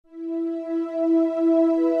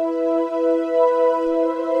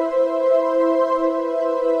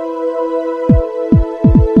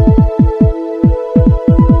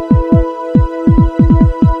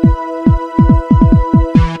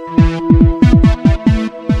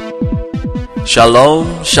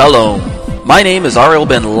Shalom, shalom. My name is Ariel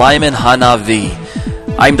ben Lyman Hanavi.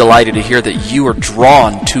 I'm delighted to hear that you are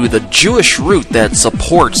drawn to the Jewish root that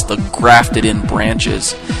supports the grafted-in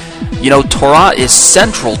branches. You know, Torah is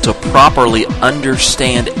central to properly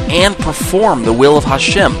understand and perform the will of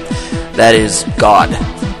Hashem, that is, God.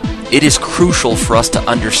 It is crucial for us to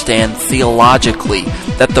understand theologically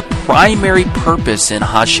that the primary purpose in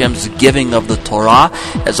Hashem's giving of the Torah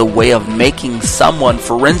as a way of making someone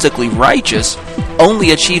forensically righteous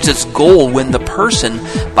only achieves its goal when the person,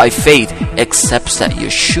 by faith, accepts that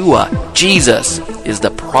Yeshua, Jesus, is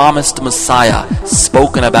the promised Messiah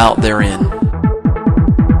spoken about therein.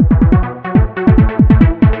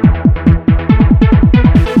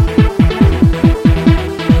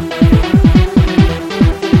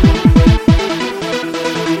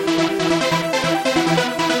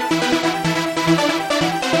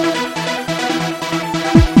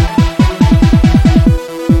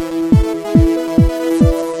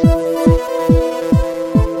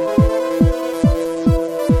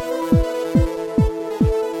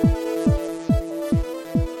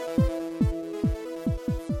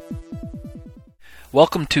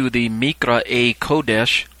 Welcome to the Mikra'ei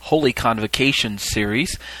Kodesh Holy Convocation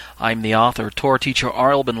series. I'm the author, Torah teacher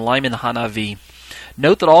Ariel ben Lyman Hanavi.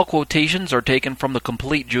 Note that all quotations are taken from the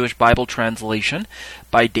Complete Jewish Bible Translation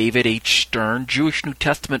by David H. Stern, Jewish New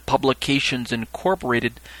Testament Publications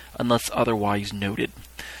Incorporated, unless otherwise noted.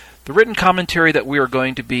 The written commentary that we are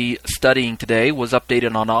going to be studying today was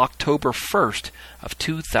updated on October 1st of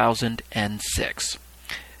 2006.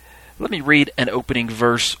 Let me read an opening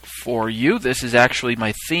verse for you. This is actually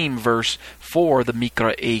my theme verse for the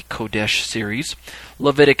Mikra'ei Kodesh series.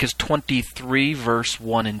 Leviticus 23, verse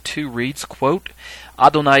 1 and 2 reads, quote,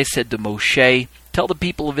 Adonai said to Moshe, tell the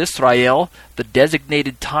people of Israel the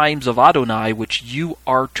designated times of Adonai which you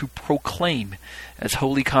are to proclaim, as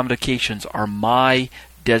holy convocations are my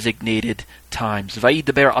designated times.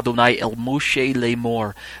 Vayidaber Adonai el Moshe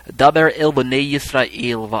lemor, daber el bnei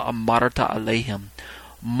Yisrael va'amarta aleihim.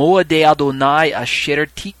 Moadei Adonai asher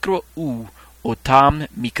tikra'u otam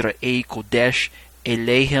mikra'ei kodesh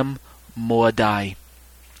elehem moadai.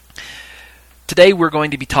 Today we're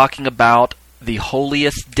going to be talking about the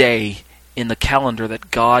holiest day in the calendar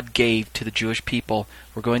that God gave to the Jewish people.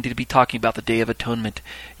 We're going to be talking about the Day of Atonement,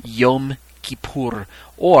 Yom Kippur,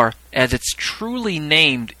 or as it's truly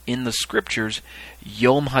named in the scriptures,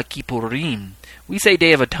 Yom HaKippurim. We say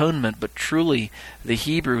Day of Atonement, but truly the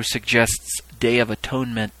Hebrew suggests Day of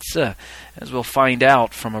Atonement, as we'll find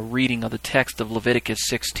out from a reading of the text of Leviticus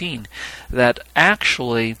 16, that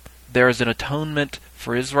actually there is an atonement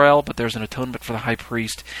for Israel, but there's an atonement for the high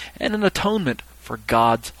priest, and an atonement for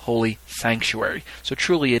God's holy sanctuary. So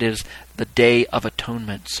truly it is the Day of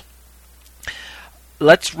Atonements.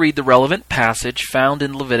 Let's read the relevant passage found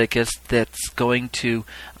in Leviticus that's going to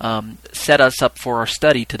set us up for our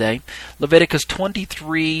study today. Leviticus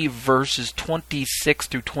 23, verses 26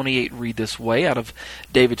 through 28 read this way, out of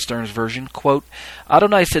David Stern's version, quote,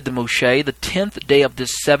 Adonai said to Moshe, the 10th day of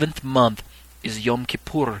this 7th month is Yom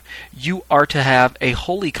Kippur. You are to have a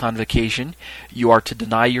holy convocation. You are to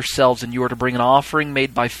deny yourselves, and you are to bring an offering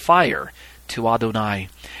made by fire to Adonai.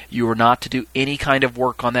 You are not to do any kind of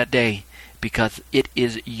work on that day, because it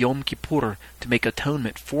is Yom Kippur to make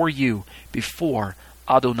atonement for you before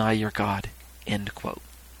Adonai your God. End quote.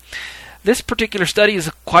 This particular study is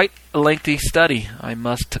quite a lengthy study, I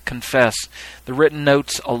must confess. The written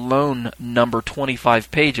notes alone number 25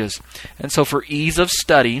 pages. And so for ease of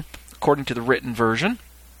study, according to the written version,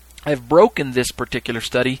 I've broken this particular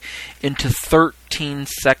study into 13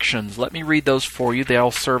 sections. Let me read those for you. They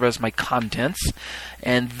all serve as my contents.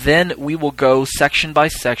 And then we will go section by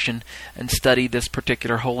section and study this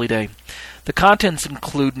particular holy day. The contents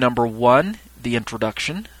include number 1, the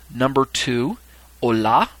introduction. Number 2,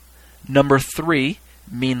 Olah. Number 3,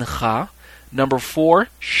 Mincha. Number 4,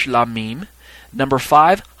 Shlamim. Number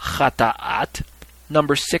 5, Chata'at.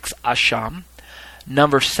 Number 6, Asham.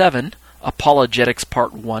 Number 7, Apologetics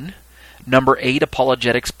Part 1. Number 8,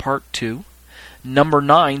 Apologetics Part 2. Number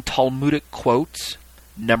 9, Talmudic Quotes.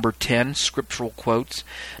 Number 10, Scriptural Quotes.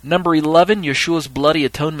 Number 11, Yeshua's Bloody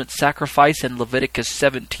Atonement Sacrifice and Leviticus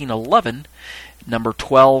 17:11. Number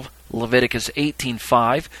 12, Leviticus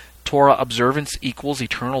 18:5, Torah Observance Equals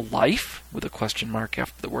Eternal Life, with a question mark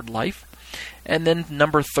after the word life. And then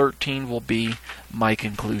number 13 will be my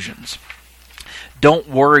conclusions. Don't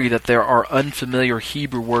worry that there are unfamiliar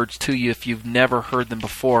Hebrew words to you if you've never heard them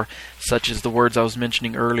before, such as the words I was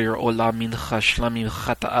mentioning earlier, Olam mincha, shlamim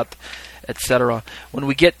chata'at, etc. When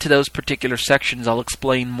we get to those particular sections, I'll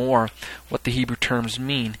explain more what the Hebrew terms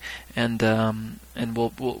mean, and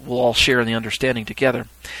we'll all share in the understanding together.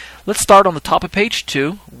 Let's start on the top of page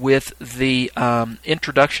 2 with the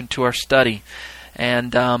introduction to our study.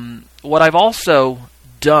 And what I've also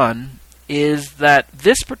done is that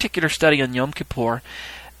this particular study on Yom Kippur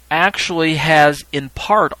actually has in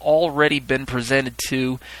part already been presented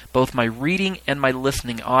to both my reading and my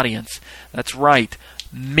listening audience. That's right.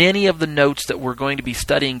 Many of the notes that we're going to be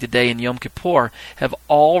studying today in Yom Kippur have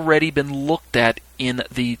already been looked at in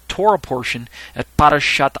the Torah portion at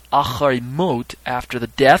Parashat Acharei Mot, after the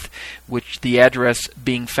death, which the address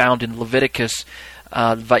being found in Leviticus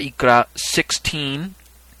Vayikra 16,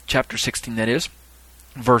 chapter 16 that is,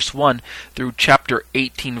 verse 1 through chapter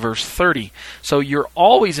 18, verse 30. So you're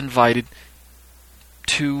always invited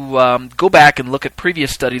to go back and look at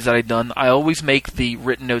previous studies that I've done. I always make the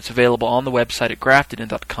written notes available on the website at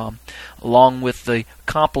graftedin.com, along with the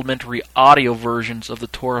complimentary audio versions of the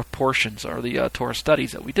Torah portions, or the Torah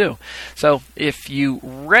studies that we do. So if you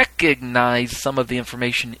recognize some of the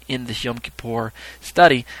information in the Yom Kippur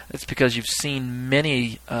study, it's because you've seen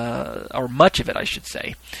many, or much of it, I should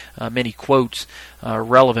say, many quotes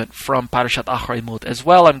relevant from Parashat Acharei Mot. As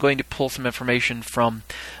well, I'm going to pull some information from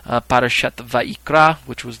Parashat Vayikra,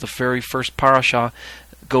 which was the very first parasha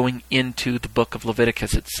going into the book of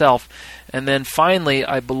Leviticus itself. And then finally,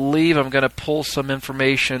 I believe I'm going to pull some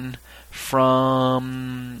information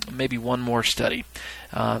from maybe one more study.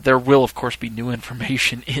 There will, of course, be new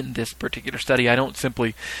information in this particular study. I don't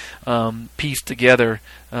simply piece together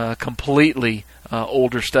completely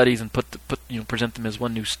older studies and present them as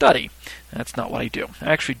one new study. That's not what I do.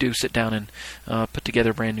 I actually do sit down and put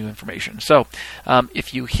together brand new information. So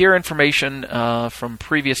if you hear information from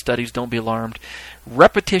previous studies, don't be alarmed.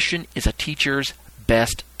 Repetition is a teacher's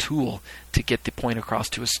best tool to get the point across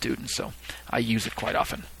to a student, so I use it quite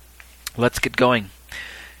often. Let's get going.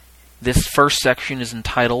 This first section is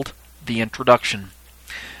entitled The Introduction.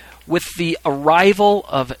 With the arrival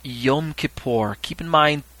of Yom Kippur, keep in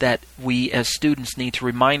mind that we as students need to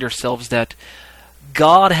remind ourselves that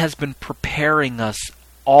God has been preparing us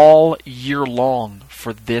all year long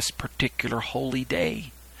for this particular holy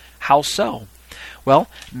day. How so? Well,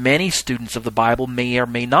 many students of the Bible may or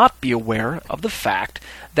may not be aware of the fact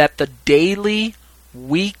that the daily,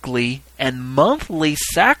 weekly, and monthly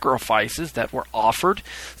sacrifices that were offered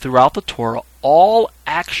throughout the Torah all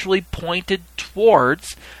actually pointed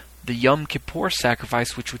towards the Yom Kippur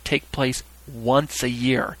sacrifice, which would take place once a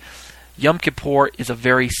year. Yom Kippur is a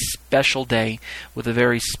very special day with a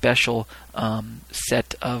very special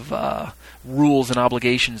set of rules and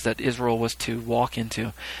obligations that Israel was to walk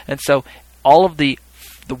into. And so all of the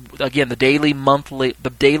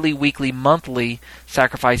daily, weekly, monthly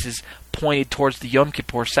sacrifices pointed towards the Yom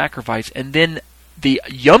Kippur sacrifice, and then the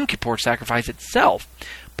Yom Kippur sacrifice itself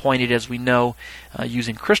pointed, as we know,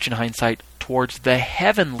 using Christian hindsight, towards the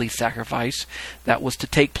heavenly sacrifice that was to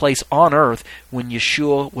take place on earth when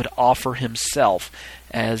Yeshua would offer himself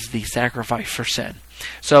as the sacrifice for sin.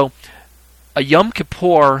 So, a Yom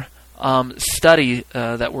Kippur study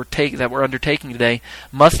that we're undertaking today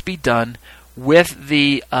must be done with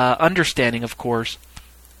the understanding, of course,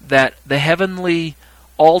 that the heavenly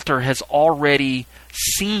altar has already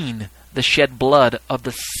seen the shed blood of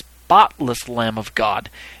the spotless Lamb of God,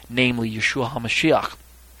 namely Yeshua HaMashiach.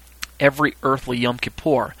 Every earthly Yom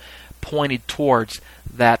Kippur pointed towards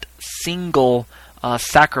that single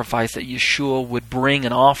sacrifice that Yeshua would bring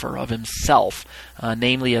and offer of himself,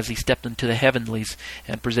 namely as he stepped into the heavenlies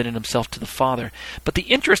and presented himself to the Father. But the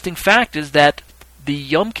interesting fact is that the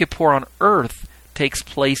Yom Kippur on earth takes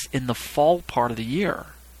place in the fall part of the year.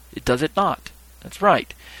 Does it not? That's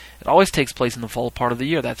right. It always takes place in the fall part of the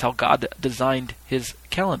year. That's how God designed his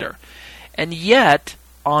calendar. And yet,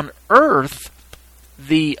 on earth,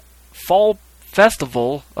 the fall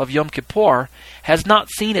festival of Yom Kippur has not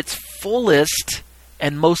seen its fullest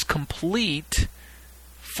and most complete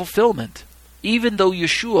fulfillment, even though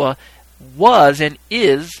Yeshua was and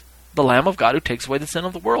is the Lamb of God who takes away the sin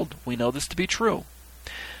of the world. We know this to be true.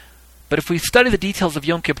 But if we study the details of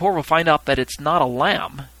Yom Kippur, we'll find out that it's not a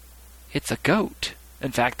lamb, it's a goat.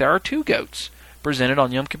 In fact, there are two goats presented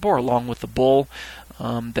on Yom Kippur, along with the bull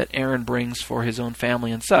that Aaron brings for his own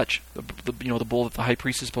family and such. The bull that the high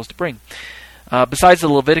priest is supposed to bring. Besides the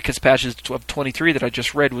Leviticus passage of 23 that I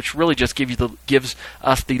just read, which really just gives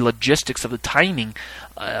us the logistics of the timing,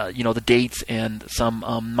 the dates and some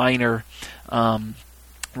minor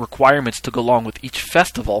requirements to go along with each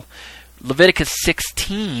festival. Leviticus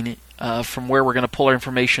 16, from where we're going to pull our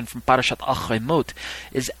information from Parashat Achimot,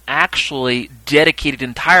 is actually dedicated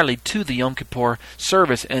entirely to the Yom Kippur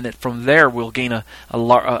service, and from there we'll gain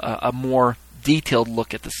a more detailed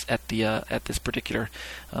look at this particular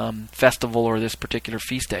festival or this particular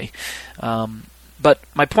feast day. But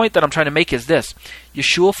my point that I'm trying to make is this: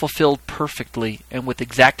 Yeshua fulfilled perfectly and with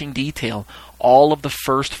exacting detail all of the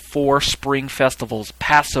first 4 spring festivals: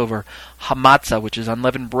 Passover, Hamatzah, which is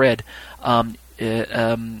unleavened bread, Omer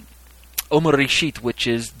Rishit, which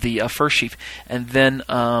is the first sheaf, and then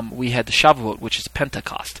we had the Shavuot, which is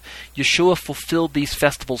Pentecost. Yeshua fulfilled these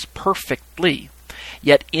festivals perfectly.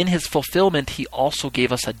 Yet in his fulfillment, he also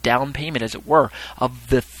gave us a down payment, as it were, of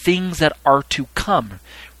the things that are to come.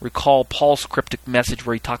 Recall Paul's cryptic message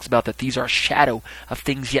where he talks about that these are a shadow of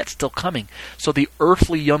things yet still coming. So the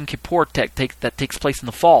earthly Yom Kippur that takes place in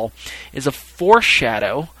the fall is a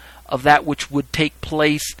foreshadow of that which would take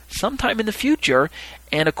place sometime in the future,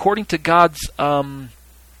 and according to God's plans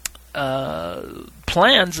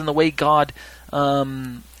and the way God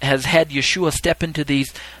has had Yeshua step into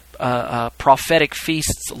these prophetic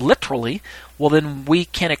feasts literally, well, then we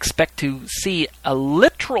can expect to see a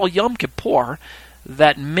literal Yom Kippur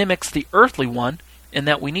that mimics the earthly one, and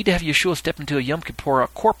that we need to have Yeshua step into a Yom Kippur, a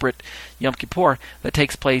corporate Yom Kippur that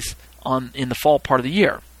takes place in the fall part of the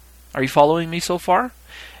year. Are you following me so far?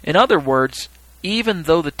 In other words, even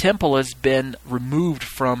though the temple has been removed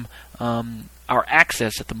from our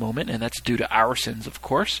access at the moment, and that's due to our sins, of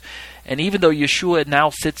course, and even though Yeshua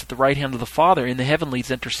now sits at the right hand of the Father in the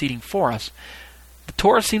heavenlies interceding for us, the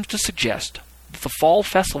Torah seems to suggest that the fall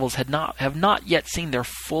festivals have not yet seen their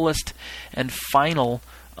fullest and final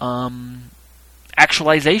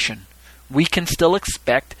actualization. We can still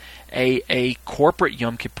expect a corporate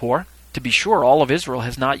Yom Kippur. To be sure, all of Israel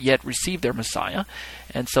has not yet received their Messiah,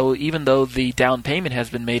 and so even though the down payment has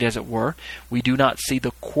been made, as it were, we do not see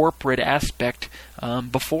the corporate aspect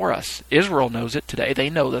before us. Israel knows it today. They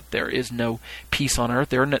know that there is no peace on earth.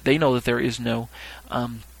 They know that there is no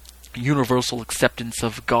universal acceptance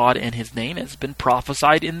of God and His name. Has been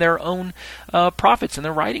prophesied in their own prophets and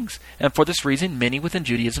their writings. And for this reason, many within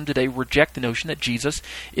Judaism today reject the notion that Jesus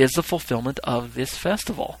is the fulfillment of this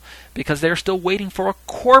festival, because they're still waiting for a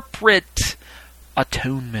corporate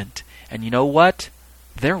atonement. And you know what?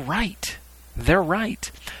 They're right. They're right.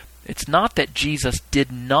 It's not that Jesus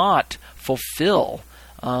did not fulfill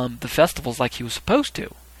the festivals like He was supposed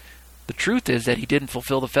to. The truth is that He didn't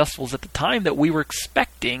fulfill the festivals at the time that we were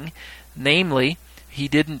expecting. Namely, He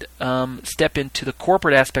didn't step into the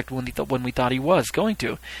corporate aspect when we thought He was going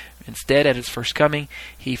to. Instead, at His first coming,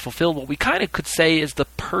 He fulfilled what we kind of could say is the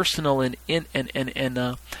personal and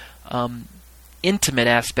intimate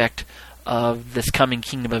aspect of this coming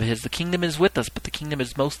kingdom of His. The kingdom is with us, but the kingdom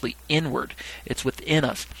is mostly inward. It's within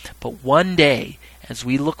us. But one day, as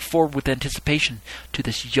we look forward with anticipation to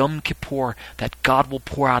this Yom Kippur that God will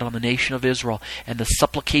pour out on the nation of Israel, and the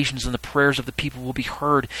supplications and the prayers of the people will be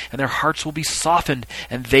heard, and their hearts will be softened,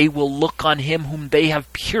 and they will look on Him whom they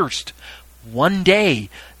have pierced. One day,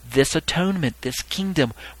 this atonement, this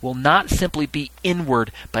kingdom, will not simply be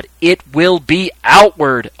inward, but it will be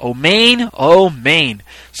outward. Amen? Amen.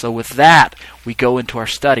 So with that, we go into our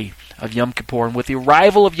study of Yom Kippur. And with the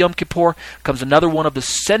arrival of Yom Kippur comes another one of the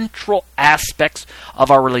central aspects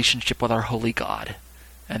of our relationship with our holy God,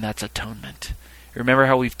 and that's atonement. Remember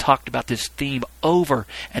how we've talked about this theme over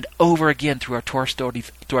and over again through our Torah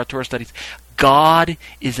studies. God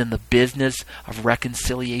is in the business of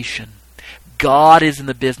reconciliation. God is in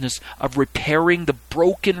the business of repairing the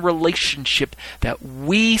broken relationship that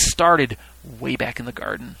we started way back in the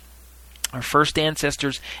garden. Our first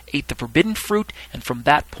ancestors ate the forbidden fruit, and from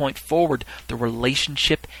that point forward, the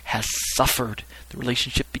relationship has suffered. The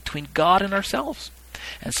relationship between God and ourselves.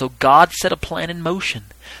 And so God set a plan in motion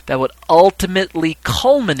that would ultimately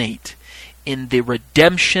culminate in the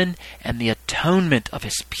redemption and the atonement of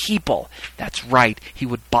His people. That's right. He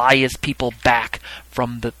would buy His people back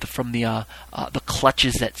from the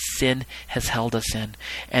clutches that sin has held us in.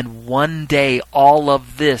 And one day, all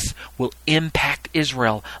of this will impact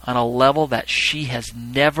Israel on a level that she has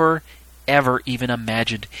never, ever even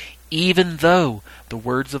imagined. Even though the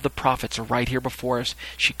words of the prophets are right here before us,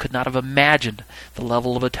 she could not have imagined the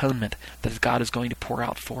level of atonement that God is going to pour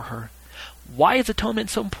out for her. Why is atonement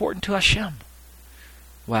so important to Hashem?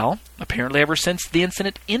 Well, apparently ever since the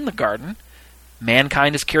incident in the garden,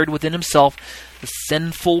 mankind has carried within himself the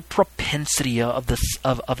sinful propensity of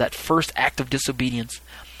that first act of disobedience,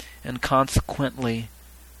 and consequently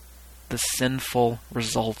the sinful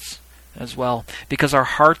results as well. Because our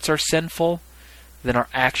hearts are sinful, then our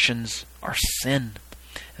actions are sin.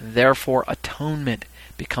 And therefore, atonement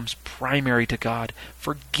becomes primary to God.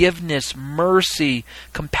 Forgiveness, mercy,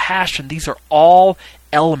 compassion, these are all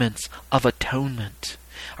elements of atonement.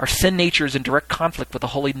 Our sin nature is in direct conflict with the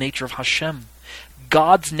holy nature of Hashem.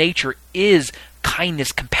 God's nature is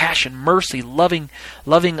kindness, compassion, mercy, loving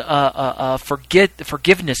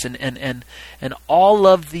forgiveness, and all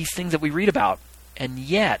of these things that we read about. And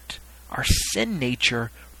yet, our sin nature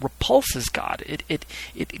repulses God.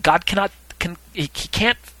 God he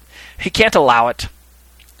can't allow it.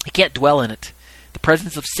 He can't dwell in it. The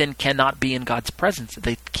presence of sin cannot be in God's presence.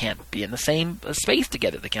 They can't be in the same space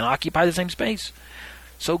together. They can't occupy the same space.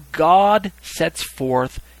 So God sets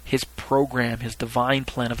forth His program, His divine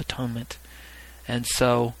plan of atonement. And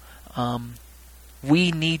so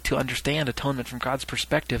we need to understand atonement from God's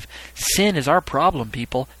perspective. Sin is our problem,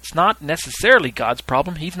 people. It's not necessarily God's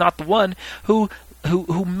problem. He's not the one who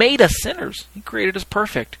made us sinners. He created us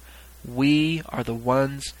perfect. We are the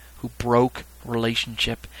ones who broke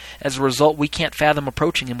relationship. As a result, we can't fathom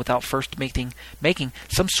approaching Him without first making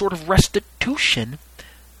some sort of restitution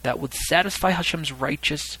that would satisfy Hashem's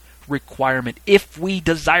righteous requirement if we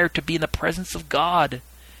desire to be in the presence of God.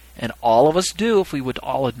 And all of us do if we would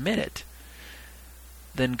all admit it.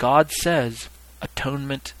 Then God says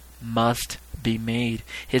atonement must be made.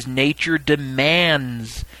 His nature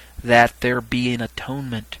demands that there be an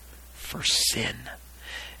atonement for sin.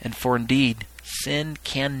 And for indeed, sin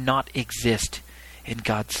cannot exist in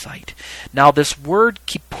God's sight. Now this word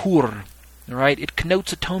kippur, right, it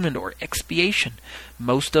connotes atonement or expiation.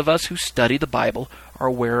 Most of us who study the Bible are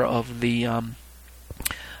aware of the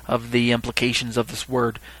implications of this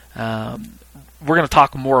word. We're going to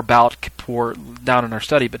talk more about kippur down in our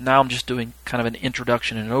study, but now I'm just doing kind of an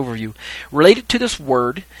introduction and an overview. Related to this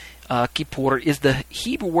word, kippur, is the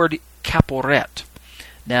Hebrew word kaporet.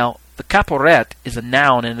 Now, the kaporet is a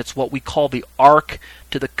noun, and it's what we call the ark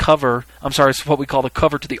to the cover. It's what we call the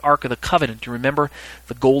cover to the Ark of the Covenant. You remember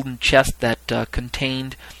the golden chest that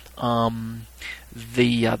contained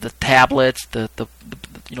the tablets, the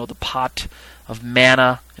pot of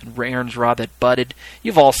manna and Aaron's rod that budded.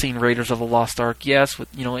 You've all seen Raiders of the Lost Ark, yes,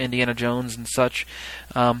 with Indiana Jones and such.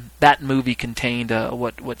 That movie contained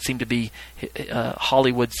what seemed to be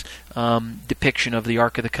Hollywood's depiction of the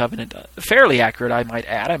Ark of the Covenant. Fairly accurate, I might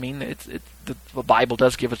add. I mean, the Bible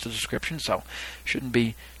does give us a description, so shouldn't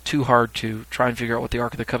be too hard to try and figure out what the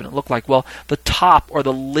Ark of the Covenant looked like. Well, the top or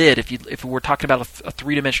the lid, if we're talking about a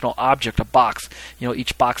three-dimensional object, a box,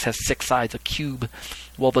 each box has 6 sides, a cube.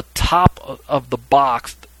 Well, the top of the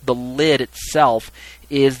box, the lid itself,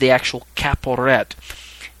 is the actual kaporet.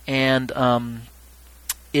 And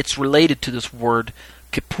it's related to this word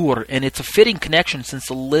kippur, and it's a fitting connection since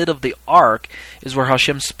the lid of the ark is where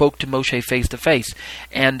Hashem spoke to Moshe face to face.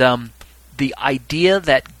 And the idea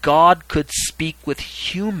that God could speak with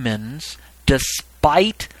humans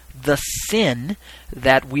despite the sin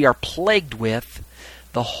that we are plagued with,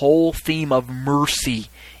 the whole theme of mercy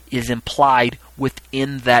is implied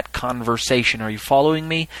within that conversation. Are you following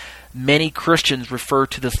me? Many Christians refer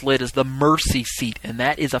to this lid as the mercy seat, and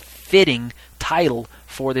that is a fitting title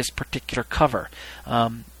for this particular cover.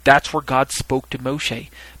 That's where God spoke to Moshe,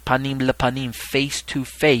 panim lepanim, face to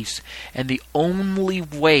face. And the only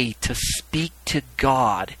way to speak to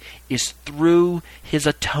God is through His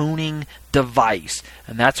atoning device.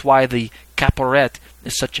 And that's why the kaporet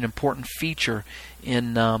is such an important feature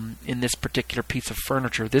in this particular piece of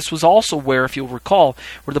furniture. This was also where, if you'll recall,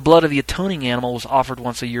 where the blood of the atoning animal was offered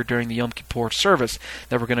once a year during the Yom Kippur service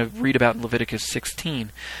that we're going to read about in Leviticus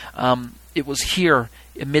 16. It was here,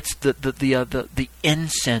 amidst the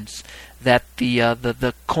incense, that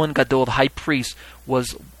the Kohen Gadol, the high priest,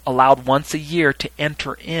 was allowed once a year to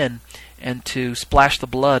enter in and to splash the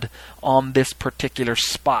blood on this particular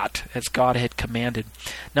spot, as God had commanded.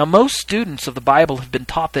 Now, most students of the Bible have been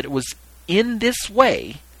taught that it was in this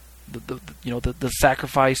way, the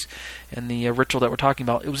sacrifice and the ritual that we're talking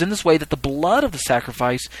about, it was in this way that the blood of the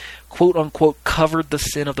sacrifice, quote unquote, covered the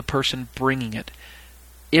sin of the person bringing it.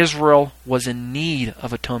 Israel was in need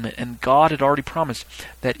of atonement, and God had already promised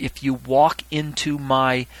that if you walk into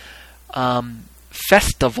my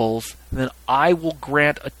festivals, then I will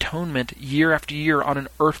grant atonement year after year on an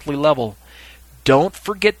earthly level. Don't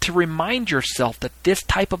forget to remind yourself that this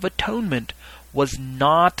type of atonement was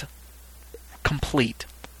not complete.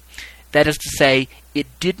 That is to say, it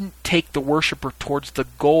didn't take the worshiper towards the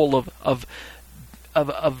goal of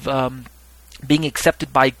being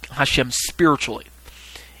accepted by Hashem spiritually.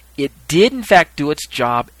 It did, in fact, do its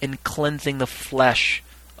job in cleansing the flesh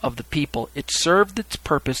of the people. It served its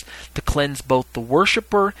purpose to cleanse both the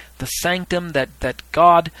worshiper, the sanctum that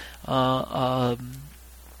God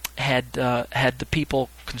had the people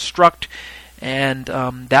construct, and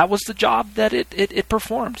that was the job that it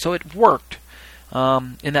performed. So it worked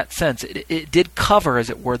in that sense. It did cover, as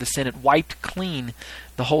it were, the sin. It wiped clean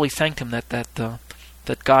the holy sanctum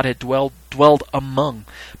that God had dwelled among.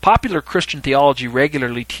 Popular Christian theology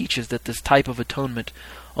regularly teaches that this type of atonement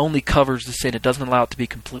only covers the sin. It doesn't allow it to be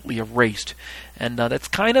completely erased, and that's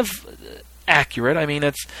kind of accurate. I mean,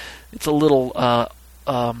 it's a little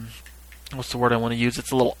what's the word I want to use?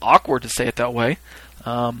 It's a little awkward to say it that way.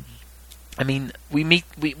 I mean, we need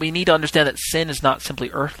to understand that sin is not simply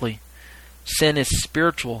earthly. Sin is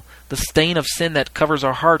spiritual. The stain of sin that covers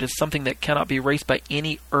our heart is something that cannot be erased by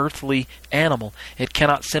any earthly animal. It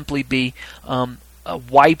cannot simply be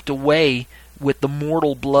wiped away with the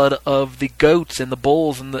mortal blood of the goats and the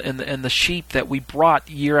bulls and the sheep that we brought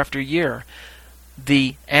year after year.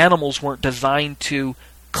 The animals weren't designed to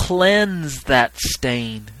cleanse that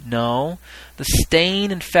stain. No. The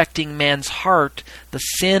stain infecting man's heart, the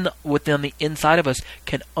sin within the inside of us,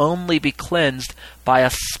 can only be cleansed by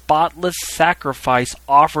a spotless sacrifice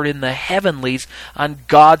offered in the heavenlies on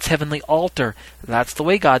God's heavenly altar. That's the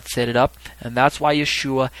way God set it up, and that's why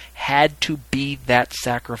Yeshua had to be that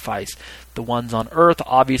sacrifice. The ones on earth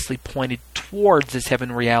obviously pointed towards this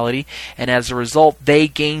heaven reality, and as a result, they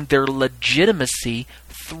gained their legitimacy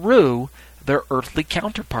through their earthly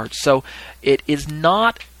counterparts. So it is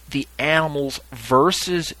not the animals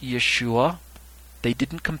versus Yeshua. They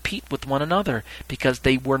didn't compete with one another because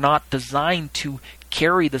they were not designed to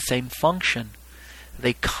carry the same function.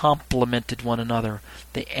 They complemented one another.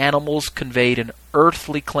 The animals conveyed an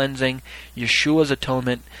earthly cleansing. Yeshua's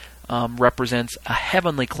atonement represents a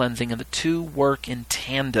heavenly cleansing, and the two work in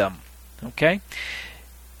tandem. Okay?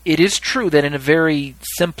 It is true that in a very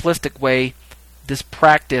simplistic way, this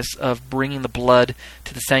practice of bringing the blood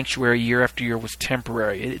to the sanctuary year after year was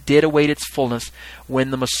temporary. It did await its fullness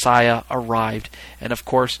when the Messiah arrived. And of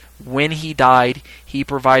course, when he died, he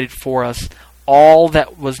provided for us all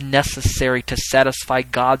that was necessary to satisfy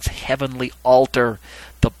God's heavenly altar.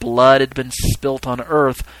 The blood had been spilt on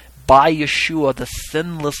earth by Yeshua, the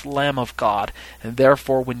sinless Lamb of God. And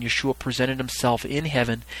therefore, when Yeshua presented himself in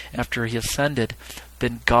heaven after he ascended,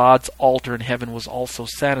 then God's altar in heaven was also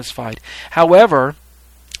satisfied. However,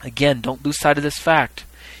 again, don't lose sight of this fact.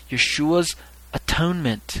 Yeshua's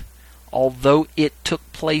atonement, although it took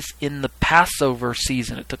place in the Passover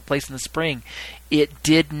season, it took place in the spring, it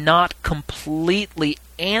did not completely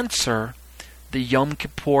answer the Yom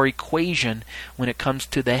Kippur equation when it comes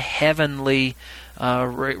to the heavenly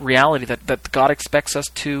reality that God expects us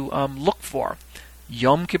to look for.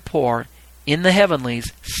 Yom Kippur in the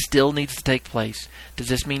heavenlies still needs to take place. Does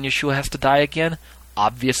this mean Yeshua has to die again?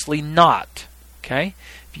 Obviously not. Okay?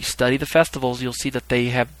 If you study the festivals, you'll see that they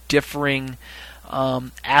have differing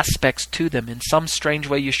aspects to them. In some strange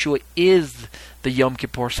way, Yeshua is the Yom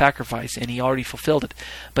Kippur sacrifice, and he already fulfilled it.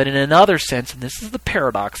 But in another sense, and this is the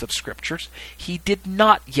paradox of Scriptures, he did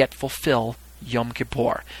not yet fulfill Yom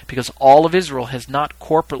Kippur, because all of Israel has not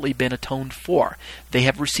corporately been atoned for. They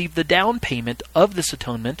have received the down payment of this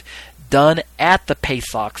atonement done at the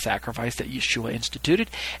Pesach sacrifice that Yeshua instituted,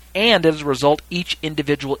 and as a result, each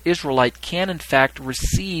individual Israelite can in fact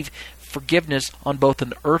receive forgiveness on both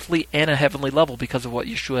an earthly and a heavenly level because of what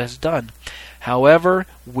Yeshua has done. However,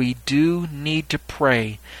 we do need to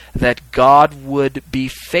pray that God would be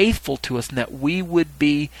faithful to us and that we would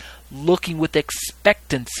be looking with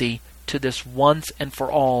expectancy to this once and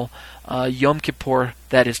for all Yom Kippur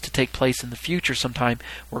that is to take place in the future sometime,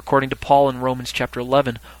 where according to Paul in Romans chapter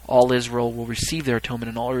 11, all Israel will receive their atonement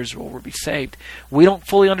and all Israel will be saved. We don't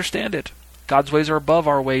fully understand it. God's ways are above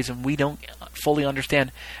our ways, and we don't fully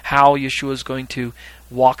understand how Yeshua is going to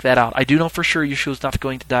walk that out. I do know for sure Yeshua is not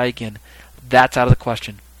going to die again. That's out of the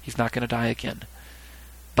question. He's not going to die again.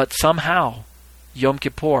 But somehow, Yom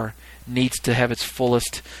Kippur needs to have its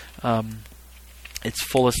fullest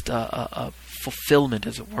fulfillment,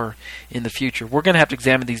 as it were, in the future. We're going to have to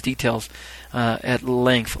examine these details at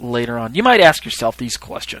length later on. You might ask yourself these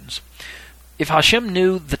questions. If Hashem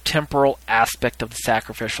knew the temporal aspect of the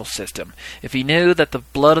sacrificial system, if he knew that the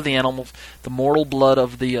blood of the animals, the mortal blood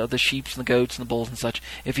of the sheep and the goats and the bulls and such,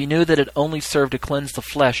 if he knew that it only served to cleanse the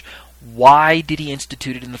flesh, why did he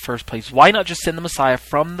institute it in the first place? Why not just send the Messiah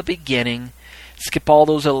from the beginning, skip all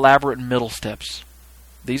those elaborate middle steps?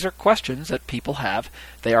 These are questions that people have.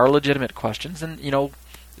 They are legitimate questions, and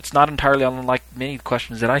it's not entirely unlike many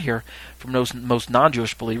questions that I hear from most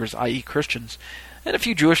non-Jewish believers, i.e. Christians, and a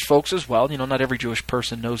few Jewish folks as well. Not every Jewish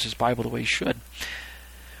person knows his Bible the way he should.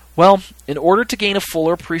 Well, in order to gain a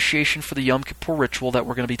fuller appreciation for the Yom Kippur ritual that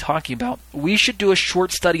we're going to be talking about, we should do a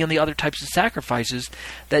short study on the other types of sacrifices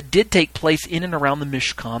that did take place in and around the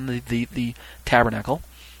Mishkan, the tabernacle,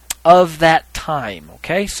 of that time.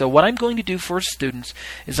 Okay, so what I'm going to do for students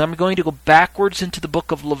is I'm going to go backwards into the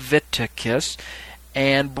book of Leviticus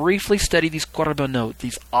and briefly study these korbanot,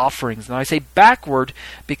 these offerings. Now I say backward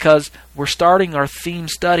because we're starting our theme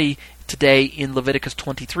study today in Leviticus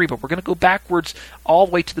 23, but we're going to go backwards all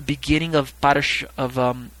the way to the beginning of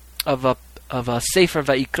Sefer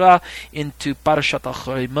Vayikra into Parashat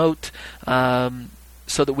Achorot,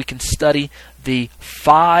 so that we can study the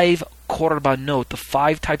 5 korbanot, the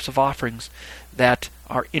 5 types of offerings that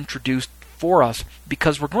are introduced for us,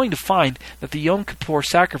 because we're going to find that the Yom Kippur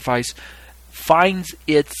sacrifice finds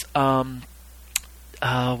its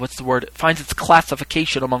finds its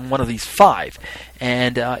classification among one of these 5,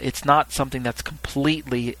 and it's not something that's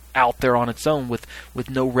completely out there on its own with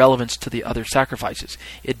no relevance to the other sacrifices.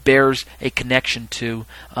 It bears a connection to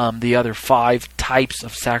the other 5 types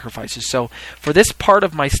of sacrifices. So for this part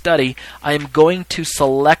of my study, I am going to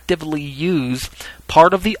selectively use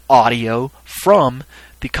part of the audio from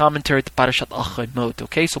the commentary to Parashat Achorot.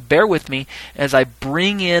 Okay, so bear with me as I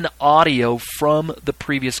bring in audio from the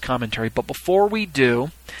previous commentary. But before we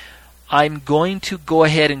do, I'm going to go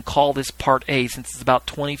ahead and call this Part A, since it's about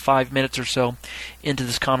 25 minutes or so into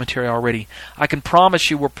this commentary already. I can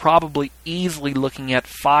promise you we're probably easily looking at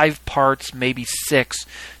 5 parts, maybe 6,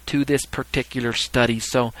 to this particular study.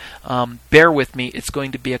 So bear with me. It's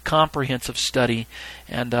going to be a comprehensive study,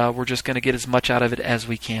 and we're just going to get as much out of it as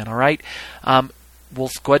we can. All right? We'll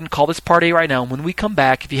go ahead and call this Part A right now. And when we come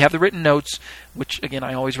back, if you have the written notes, which, again,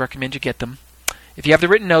 I always recommend you get them. If you have the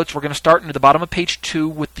written notes, we're going to start near the bottom of page 2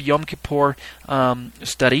 with the Yom Kippur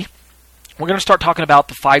study. We're going to start talking about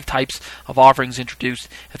the 5 types of offerings introduced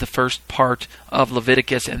at the first part of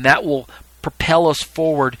Leviticus, and that will propel us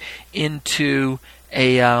forward into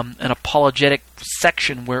an apologetic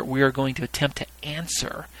section where we are going to attempt to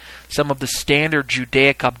answer some of the standard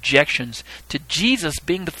Judaic objections to Jesus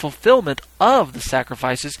being the fulfillment of the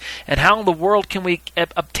sacrifices, and how in the world can we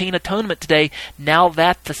obtain atonement today now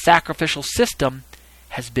that the sacrificial system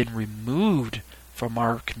has been removed from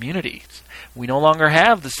our communities. We no longer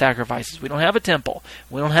have the sacrifices. We don't have a temple.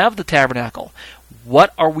 We don't have the tabernacle.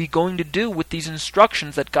 What are we going to do with these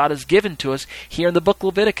instructions that God has given to us here in the book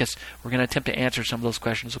Leviticus? We're going to attempt to answer some of those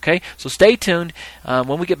questions, okay? So stay tuned.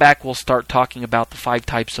 When we get back, we'll start talking about the 5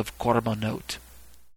 types of korbanot.